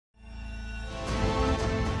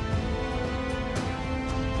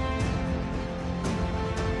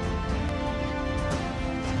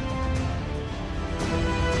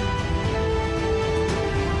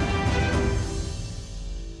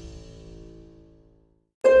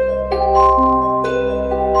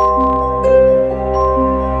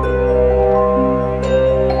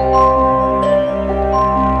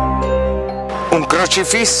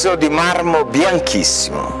crocifisso di marmo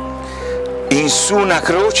bianchissimo, in su una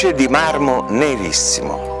croce di marmo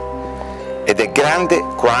nerissimo, ed è grande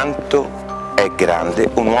quanto è grande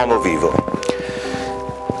un uomo vivo.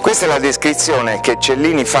 Questa è la descrizione che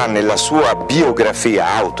Cellini fa nella sua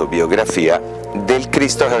biografia, autobiografia, del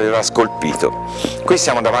Cristo che aveva scolpito. Qui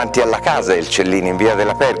siamo davanti alla casa del Cellini, in via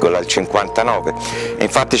della Pergola, al 59, e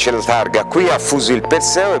infatti c'è la targa. Qui ha fuso il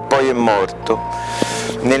Perseo e poi è morto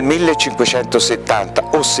nel 1570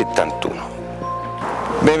 o 71.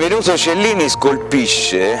 Benvenuto Cellini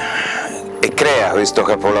scolpisce e crea questo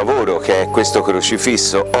capolavoro che è questo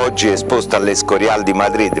crocifisso, oggi esposto all'Escorial di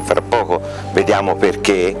Madrid, fra poco vediamo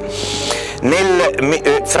perché,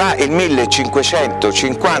 fra il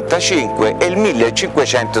 1555 e il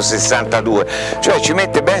 1562, cioè ci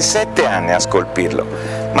mette ben 7 anni a scolpirlo.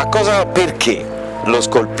 Ma perché lo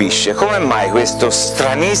scolpisce? Come mai questo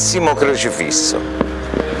stranissimo crocifisso?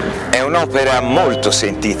 È un'opera molto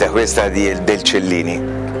sentita questa del Cellini.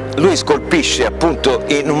 Lui scolpisce appunto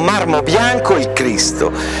in un marmo bianco il Cristo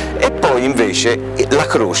e poi invece la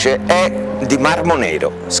croce è di marmo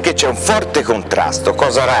nero, che c'è un forte contrasto,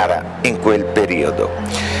 cosa rara in quel periodo.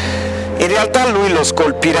 In realtà lui lo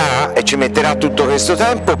scolpirà e ci metterà tutto questo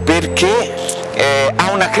tempo perché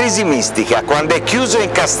ha una crisi mistica quando è chiuso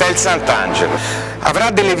in Castel Sant'Angelo.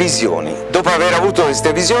 Avrà delle visioni, dopo aver avuto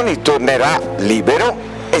queste visioni tornerà libero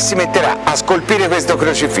e si metterà a scolpire questo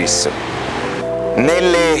crocifisso.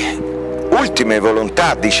 Nelle ultime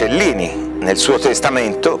volontà di Cellini, nel suo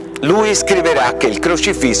testamento, lui scriverà che il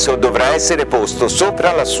crocifisso dovrà essere posto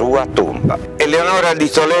sopra la sua tomba. Eleonora di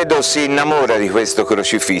Toledo si innamora di questo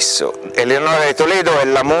crocifisso. Eleonora di Toledo è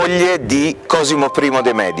la moglie di Cosimo I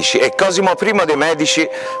de' Medici e Cosimo I de' Medici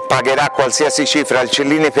pagherà qualsiasi cifra al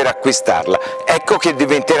Cellini per acquistarla. Ecco che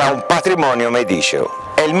diventerà un patrimonio mediceo.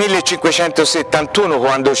 È il 1571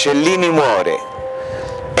 quando Cellini muore.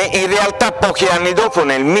 E in realtà pochi anni dopo,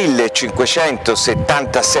 nel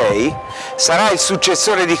 1576, sarà il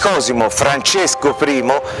successore di Cosimo, Francesco I,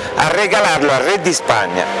 a regalarlo al re di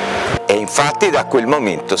Spagna e infatti da quel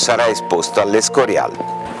momento sarà esposto all'Escorial.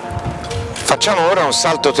 Facciamo ora un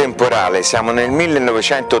salto temporale, siamo nel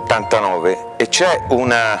 1989 e c'è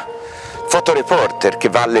una fotoreporter che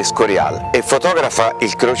va all'Escorial e fotografa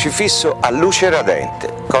il crocifisso a luce radente,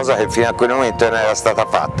 cosa che fino a quel momento non era stata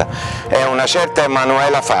fatta. È una certa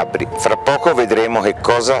Emanuela Fabbri, fra poco vedremo che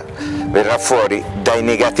cosa verrà fuori dai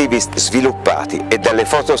negativi sviluppati e dalle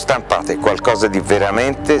foto stampate, qualcosa di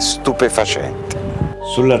veramente stupefacente.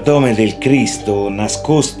 Sull'addome del Cristo,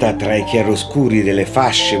 nascosta tra i chiaroscuri delle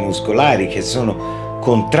fasce muscolari che sono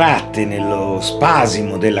contratte nello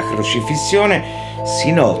spasimo della crocifissione,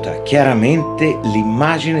 si nota chiaramente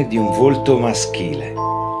l'immagine di un volto maschile.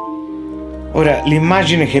 Ora,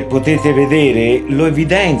 l'immagine che potete vedere lo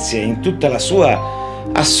evidenzia in tutta la sua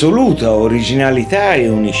assoluta originalità e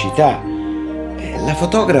unicità. La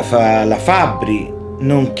fotografa, la Fabbri,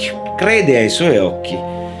 non crede ai suoi occhi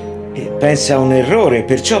e pensa a un errore,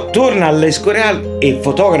 perciò torna all'Escorial e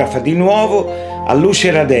fotografa di nuovo a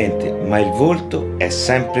luce radente, ma il volto è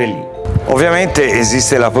sempre lì. Ovviamente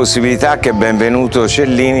esiste la possibilità che Benvenuto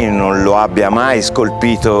Cellini non lo abbia mai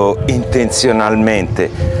scolpito intenzionalmente,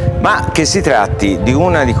 ma che si tratti di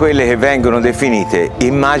una di quelle che vengono definite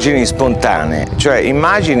immagini spontanee, cioè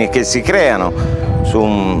immagini che si creano su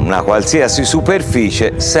una qualsiasi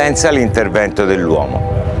superficie senza l'intervento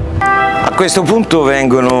dell'uomo. A questo punto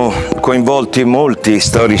vengono coinvolti molti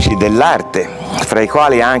storici dell'arte, fra i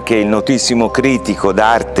quali anche il notissimo critico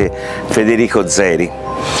d'arte Federico Zeri,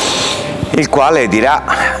 il quale dirà,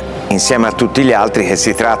 insieme a tutti gli altri, che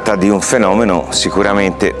si tratta di un fenomeno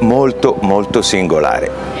sicuramente molto singolare.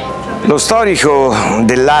 Lo storico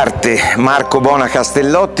dell'arte Marco Bona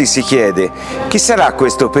Castellotti si chiede: chi sarà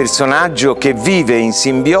questo personaggio che vive in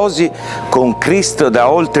simbiosi con Cristo da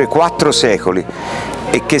oltre 4 secoli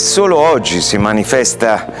e che solo oggi si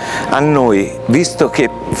manifesta a noi, visto che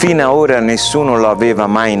fino ad ora nessuno lo aveva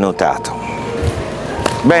mai notato?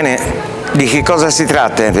 Bene, di che cosa si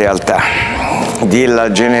tratta in realtà?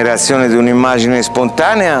 Della generazione di un'immagine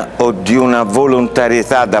spontanea o di una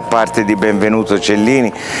volontarietà da parte di Benvenuto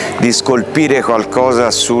Cellini di scolpire qualcosa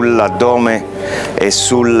sull'addome e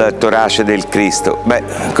sul torace del Cristo? Beh,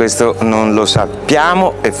 questo non lo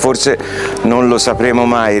sappiamo e forse non lo sapremo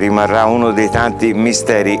mai, rimarrà uno dei tanti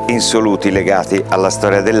misteri insoluti legati alla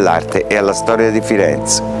storia dell'arte e alla storia di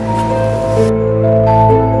Firenze.